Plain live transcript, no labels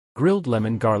Grilled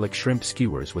lemon garlic shrimp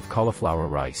skewers with cauliflower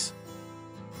rice.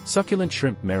 Succulent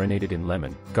shrimp marinated in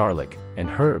lemon, garlic, and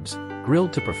herbs,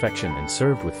 grilled to perfection and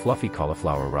served with fluffy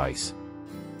cauliflower rice.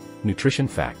 Nutrition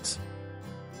facts.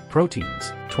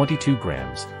 Proteins, 22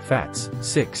 grams, fats,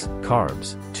 6,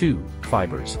 carbs, 2,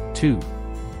 fibers, 2.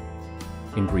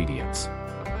 Ingredients.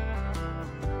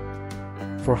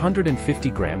 450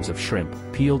 grams of shrimp,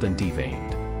 peeled and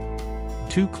deveined.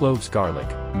 2 cloves garlic,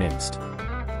 minced.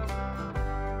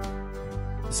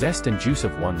 Zest and juice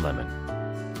of 1 lemon.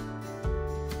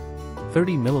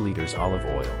 30 milliliters olive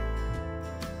oil.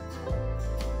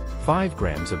 5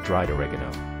 grams of dried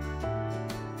oregano.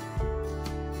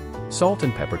 Salt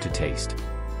and pepper to taste.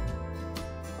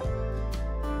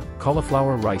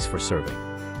 Cauliflower rice for serving.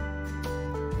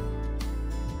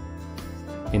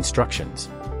 Instructions.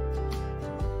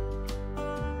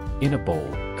 In a bowl,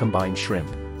 combine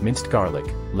shrimp, minced garlic,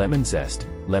 lemon zest,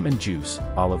 lemon juice,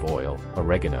 olive oil,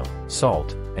 oregano,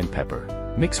 salt, and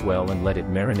pepper. Mix well and let it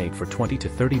marinate for 20 to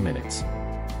 30 minutes.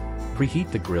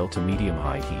 Preheat the grill to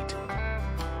medium-high heat.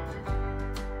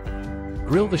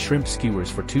 Grill the shrimp skewers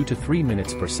for 2 to 3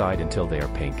 minutes per side until they are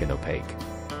pink and opaque.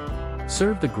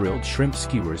 Serve the grilled shrimp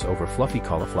skewers over fluffy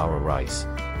cauliflower rice.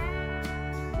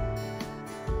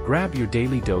 Grab your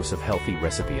daily dose of healthy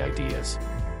recipe ideas.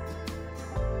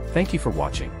 Thank you for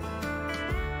watching.